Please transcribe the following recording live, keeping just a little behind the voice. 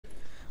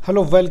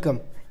Hello,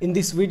 welcome. In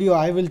this video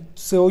I will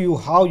show you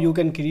how you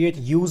can create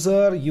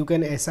user, you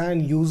can assign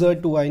user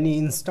to any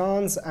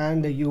instance,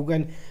 and you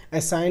can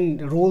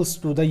assign roles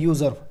to the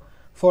user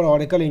for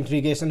Oracle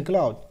Integration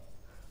Cloud.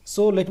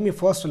 So let me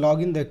first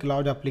log in the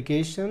cloud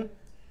application,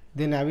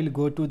 then I will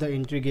go to the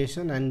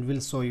integration and will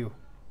show you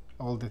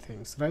all the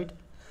things, right?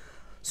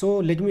 So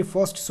let me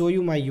first show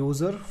you my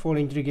user for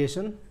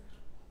integration.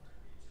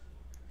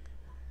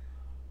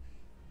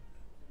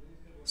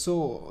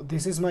 So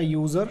this is my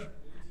user,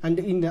 and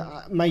in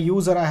my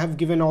user I have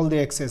given all the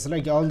access,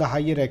 like all the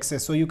higher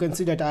access. So you can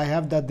see that I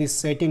have this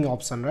setting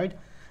option, right?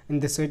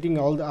 In the setting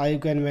I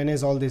can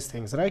manage all these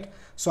things, right?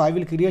 So I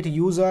will create a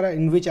user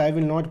in which I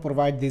will not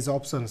provide these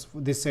options,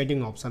 this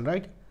setting option,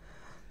 right?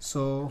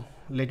 So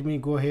let me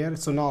go here.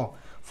 So now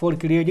for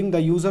creating the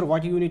user,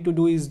 what you need to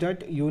do is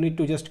that you need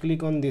to just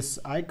click on this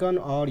icon,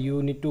 or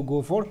you need to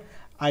go for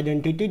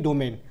identity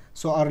domain.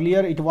 So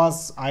earlier it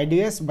was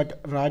IDS,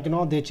 but right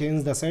now they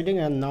changed the setting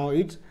and now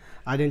it's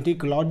identity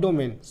cloud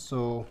domain.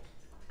 So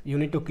you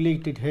need to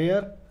click it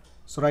here.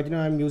 So right now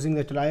I'm using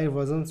the trial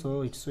version,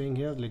 so it's showing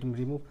here. Let me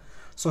remove.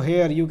 So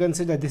here you can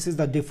see that this is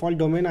the default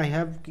domain. I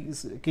have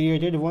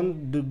created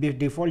one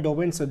default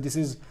domain, so this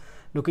is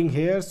looking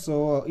here.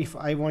 So if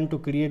I want to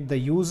create the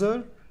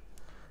user,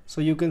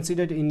 so you can see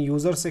that in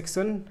user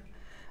section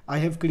I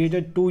have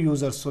created two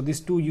users. So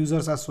these two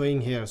users are showing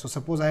here. So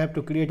suppose I have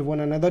to create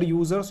another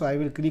user, so I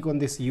will click on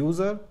this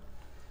user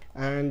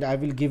and I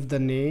will give the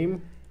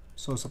name.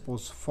 So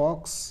suppose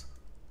Fox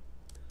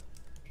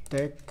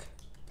Tech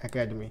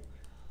Academy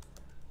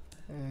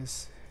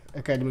is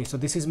Academy. So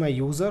this is my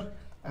user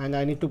and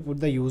I need to put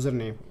the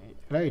username,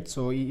 right?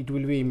 So it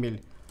will be email.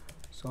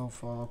 So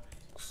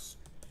Fox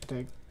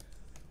Tech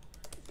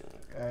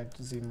at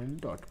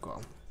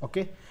gmail.com.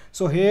 okay,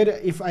 so here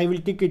if I will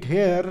tick it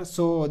here,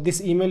 so this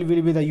email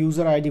will be the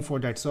user ID for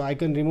that. So I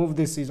can remove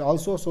this is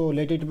also, so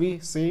let it be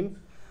same.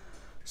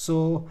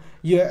 So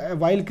yeah,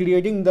 while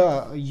creating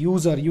the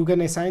user you can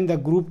assign the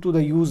group to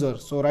the user.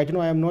 So right now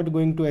I am not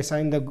going to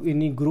assign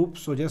any group,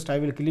 so just I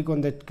will click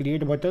on that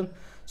create button.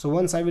 So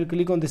once I will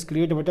click on this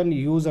create button,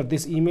 user,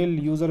 this email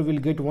user will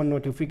get one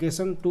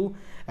notification to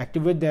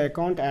activate the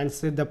account and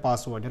set the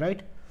password,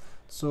 right?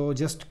 So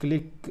just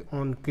click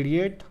on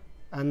create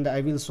and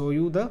I will show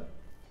you the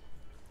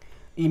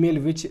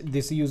email which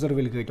this user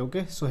will get.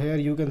 Okay, so here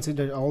you can see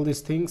that all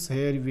these things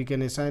here we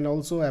can assign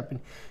also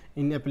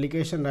in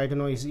application. Right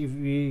now if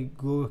we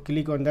go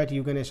click on that,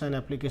 you can assign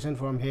application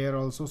from here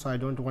also. So I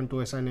don't want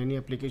to assign any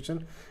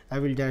application. I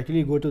will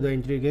directly go to the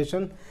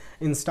integration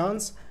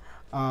instance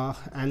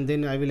and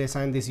then I will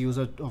assign this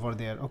user over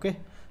there. Okay,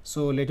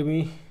 so let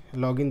me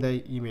log in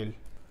the email.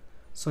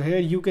 So here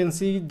you can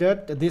see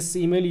that this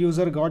email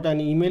user got an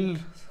email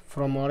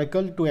from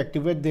Oracle to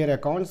activate their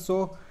account.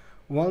 So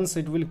once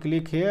it will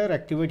click here,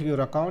 activate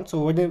your account. So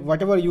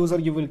whatever user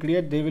you will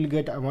create, they will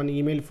get one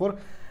email for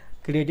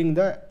activating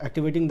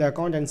the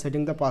account and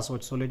setting the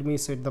password. So let me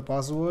set the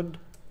password.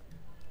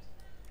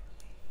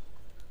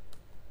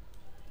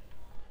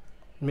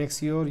 Make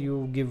sure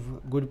you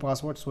give good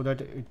password so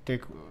that it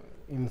take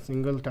in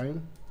single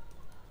time.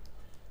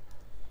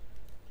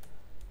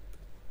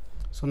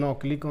 So now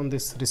click on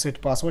this reset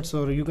password.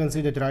 So you can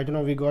see that right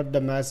now we got the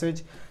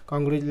message,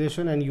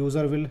 congratulations, and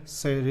user will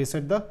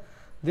reset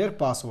their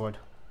password.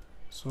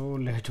 So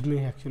let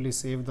me actually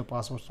save the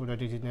password so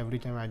that it is every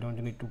time I don't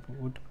need to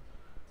put.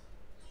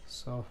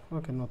 So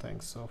okay, no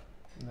thanks. So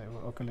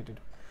okay, let it.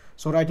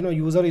 So right now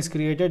user is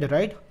created,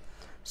 right?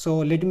 So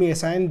let me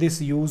assign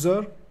this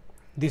user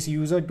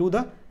to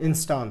the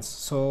instance.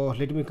 So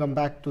let me come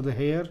back to the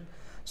here.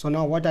 So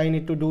now what I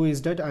need to do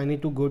is that I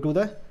need to go to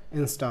the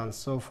instance.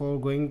 So for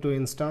going to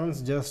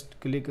instance, just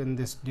click on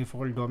this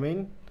default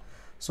domain.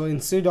 So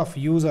instead of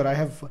user, I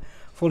have,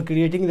 for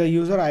creating the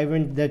user, I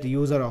went that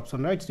user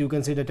option, right? So you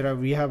can see that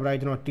we have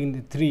right now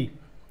three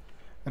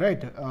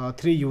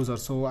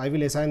users. So I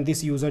will assign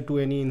this user to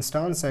any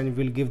instance and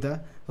will give the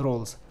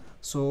roles.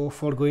 So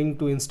for going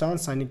to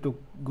instance, I need to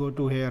go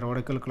to here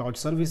Oracle Cloud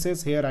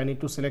Services. Here I need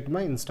to select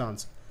my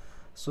instance.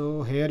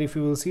 So here if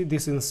you will see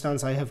this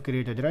instance I have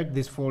created, right?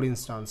 This 4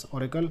 instance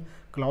Oracle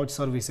Cloud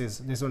Services.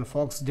 This one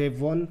Fox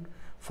Dev 1,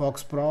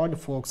 Fox Prod,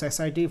 Fox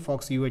SIT,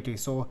 Fox UAT.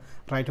 So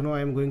right now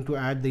I am going to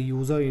add the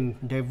user in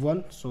Dev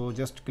 1. So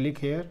just click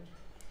here.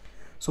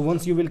 So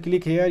once you will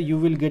click here, you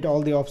will get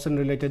all the options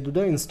related to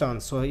the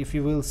instance. So if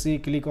you will see,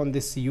 click on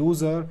this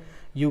user,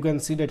 you can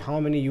see that how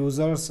many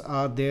users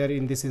are there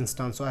in this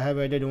instance. So I have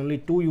added only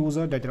 2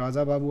 users, that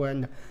Raja Babu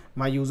and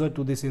my user,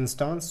 to this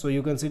instance. So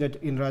you can see that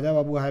in Raja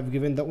Babu I have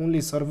given the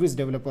only service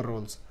developer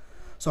roles.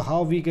 So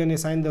how we can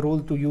assign the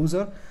role to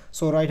user?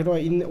 So right now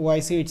in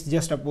OIC it's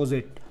just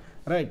opposite,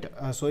 right?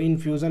 So in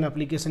Fusion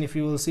application, if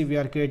you will see, we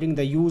are creating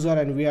the user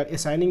and we are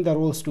assigning the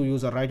roles to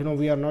user. Right now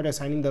we are not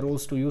assigning the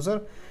roles to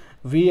user,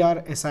 we are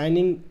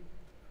assigning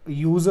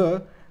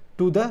user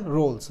to the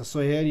roles. So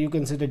here you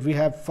can see that we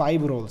have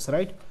 5 roles,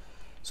 right?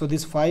 So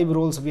these 5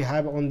 roles we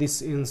have on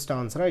this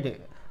instance,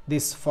 right?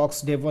 this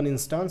Fox Dev1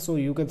 instance. So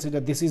you can see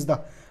that this is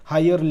the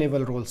higher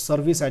level role,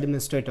 service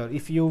administrator.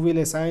 If you will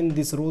assign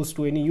these roles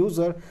to any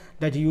user,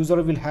 that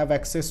user will have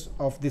access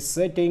of this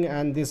setting,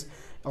 and this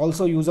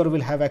also user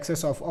will have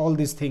access of all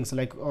these things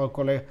like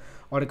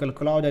Oracle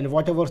Cloud and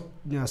whatever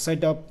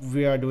setup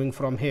we are doing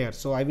from here.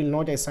 So I will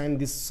not assign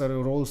these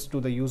roles to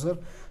the user.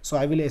 So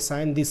I will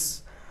assign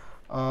this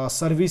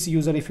service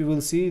user. If you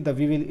will see the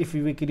if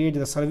we will create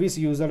the service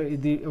user,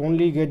 they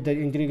only get the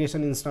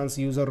integration instance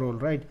user role,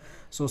 right?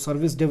 So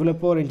service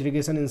developer,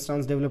 integration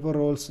instance developer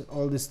roles,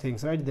 all these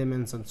things, right, they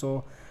mentioned.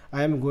 So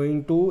I am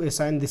going to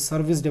assign the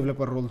service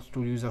developer roles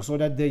to user, so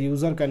that the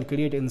user can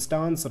create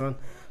instance,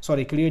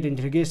 create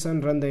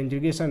integration, run the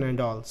integration and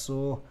all.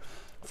 So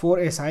for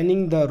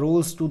assigning the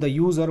roles to the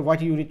user,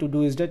 what you need to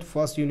do is that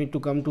first you need to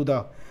come to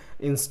the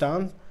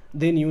instance,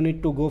 then you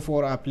need to go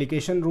for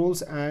application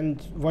roles,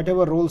 and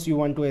whatever roles you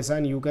want to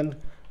assign, you can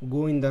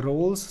go in the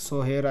roles.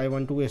 So here I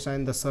want to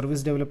assign the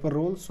service developer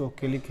role, so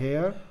click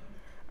here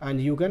and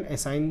you can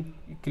assign,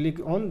 click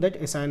on that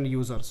assign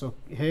user. So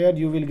here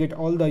you will get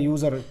all the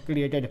user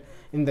created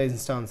in the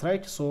instance,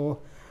 right? So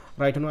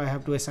right now I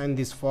have to assign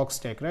this Fox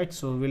tech, right?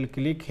 So we'll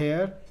click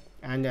here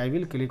and I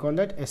will click on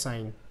that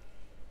assign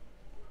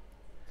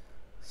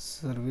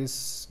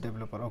service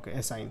developer. Okay,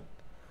 assign.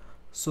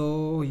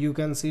 So you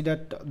can see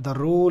that the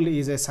role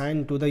is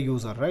assigned to the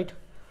user, right?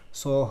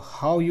 So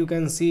how you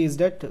can see is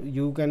that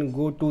you can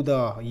go to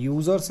the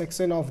user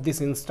section of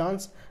this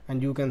instance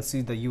and you can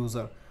see the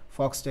user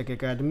Fox Tech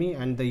Academy,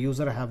 and the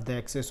user have the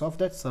access of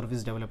that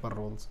service developer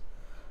roles,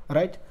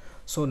 right?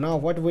 So now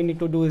what we need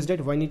to do is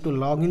that we need to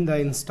log in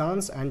the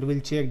instance, and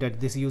we'll check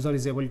that this user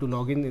is able to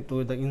log in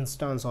into the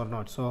instance or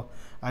not. So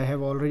I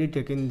have already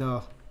taken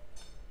the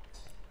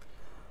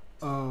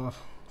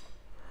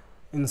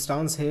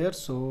instance here,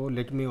 so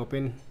let me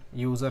open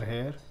user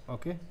here.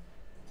 Okay,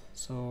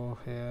 so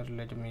here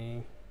let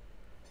me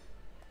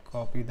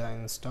copy the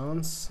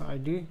instance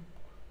ID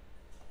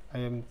I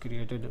am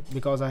created,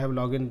 because I have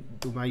logged in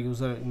to my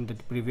user in the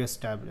previous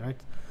tab, right?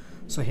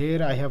 So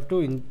here I have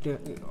to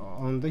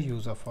on the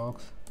user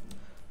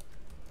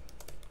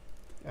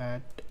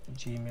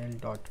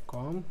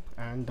fox@gmail.com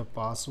and the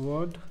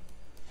password.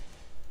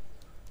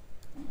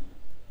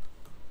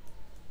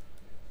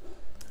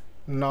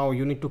 Now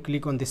you need to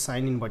click on the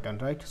sign in button,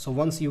 right? So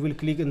once you will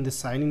click on the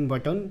sign in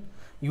button,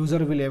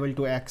 user will able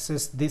to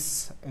access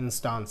this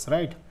instance,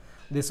 right?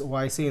 This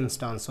OIC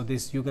instance. So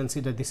this, you can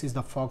see that this is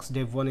the Fox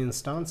Dev1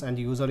 instance and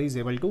user is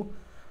able to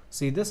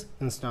see this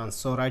instance.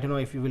 So right now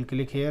if you will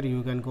click here,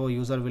 you can go,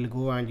 user will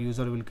go and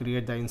user will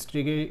create the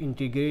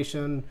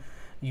integration,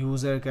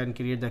 user can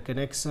create the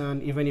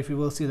connection. Even if you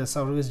will see the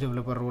service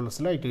developer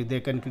roles, right, they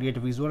can create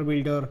Visual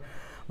Builder,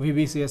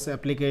 VBCS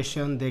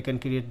application, they can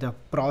create the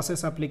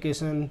process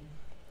application.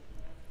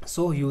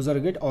 So user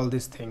get all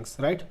these things,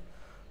 right?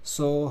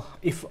 So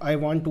if I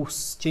want to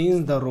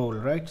change the role,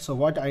 right, so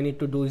what I need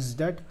to do is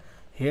that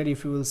here,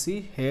 if you will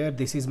see here,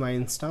 this is my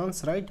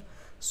instance, right?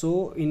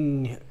 So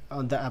in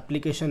the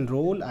application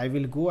role, I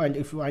will go, and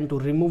if you want to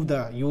remove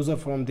the user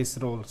from this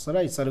role, so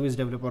right, service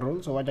developer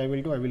role, so what I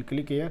will do, I will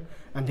click here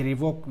and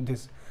revoke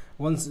this.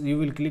 Once you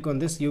will click on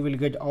this, you will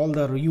get all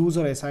the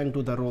user assigned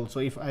to the role. So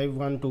if I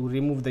want to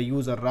remove the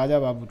user Raja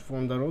Babu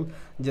from the role,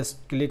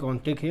 just click on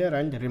tick here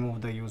and remove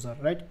the user,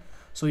 right?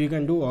 So you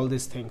can do all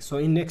these things. So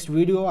in next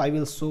video I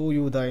will show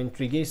you the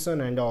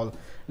integration and all,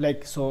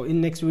 like, so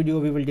in next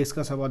video we will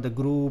discuss about the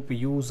group,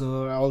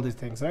 user, all these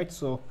things, right?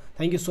 So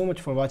thank you so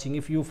much for watching.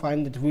 If you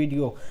find that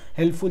video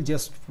helpful,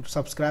 just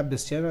subscribe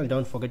this channel.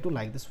 Don't forget to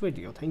like this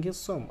video. Thank you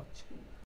so much.